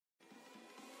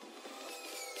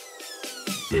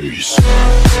face.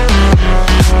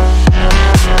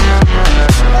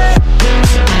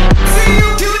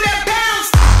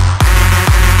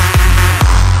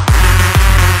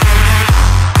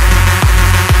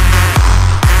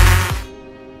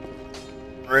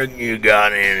 Reckon you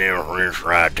got any of this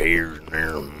right here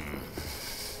and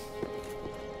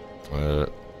there.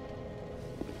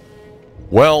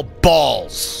 Well,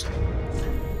 balls.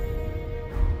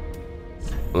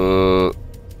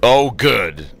 Oh,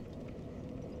 good.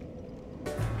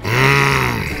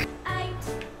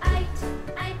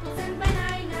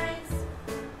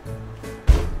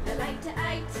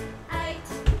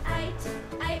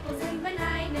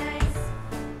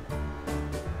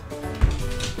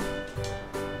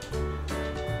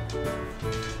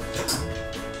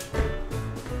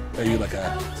 Are you like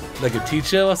a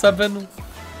teacher or something?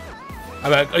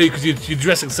 I'm like, oh, because you're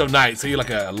dressing so nice. Are you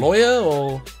like a lawyer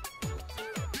or?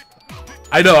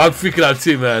 I know, I'm freaking out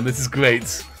too, man. This is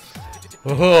great.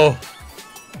 Oh,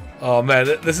 oh man,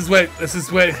 this is where.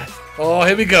 Oh,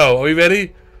 here we go. Are we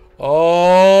ready?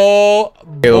 Oh,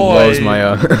 boy. Caleb loves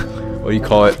my what do you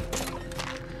call it?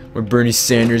 My Bernie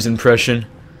Sanders impression.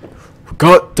 We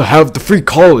got to have the free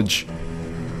college.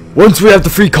 Once we have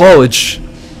the free college,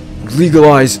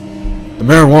 legalize the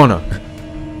marijuana.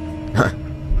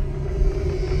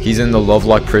 He's in the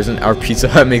Lovelock prison. Our Pizza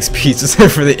Hut makes pizzas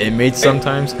for the inmates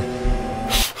sometimes.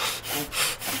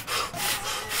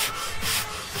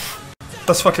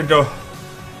 Let's fucking go.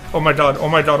 Oh my god, oh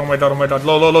my god, oh my god, oh my god.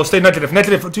 Low, low, low. Stay negative.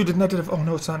 Negative. Dude, it's negative. Oh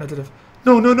no, it's not negative.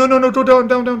 No, no, no, no, no. Go down,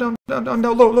 down, down, down, down, down,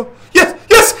 down, low, low. Yes,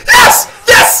 yes, yes,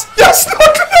 yes, yes. No,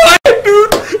 9,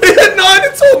 dude. It hit 9.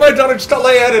 It's, oh my god, I just got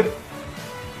lightheaded.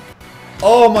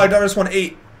 Oh my god, I just won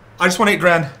 8. I just won 8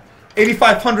 grand.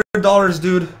 $8,500,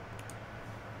 dude.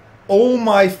 Oh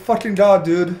my fucking god,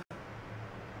 dude.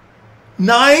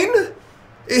 9?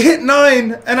 It hit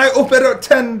 9, and I opened at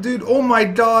 10, dude. Oh my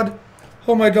god.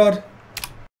 Oh my god.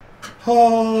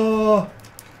 Oh.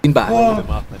 Lean back.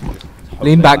 Oh.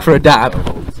 Lean back for a dab.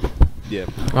 Yeah.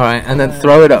 Alright, and then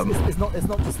throw it up. It's not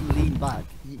just lean back.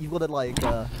 You've got to like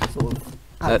sort of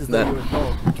act as That- though you're a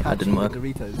dog and catch didn't work.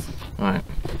 Doritos. Alright.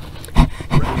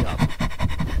 Bring up.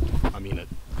 I mean it.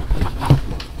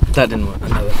 That didn't work. A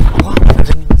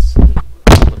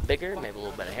little bigger, maybe a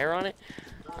little bit of hair on it.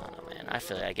 I don't know, man. I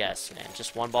feel it, I guess, man.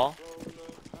 Just one ball.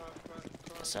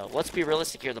 So let's be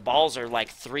realistic here. The balls are like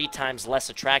 3 times less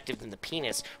attractive than the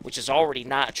penis, which is already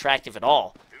not attractive at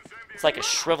all. It's like a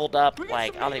shriveled up,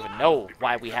 like, I don't even know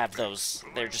why we have those.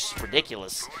 They're just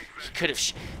ridiculous. He could have,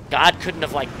 God couldn't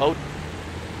have, like, bowed.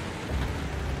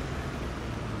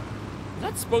 Is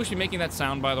that supposed to be making that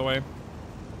sound, by the way?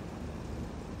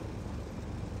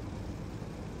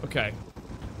 Okay.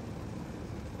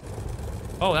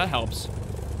 Oh, that helps.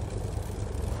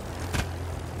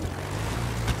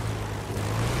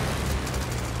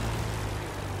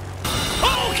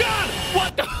 Oh, God!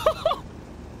 What the?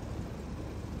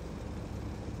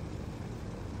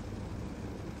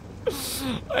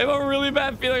 I have a really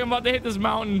bad feeling I'm about to hit this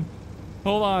mountain.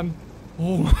 Hold on.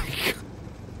 Oh, my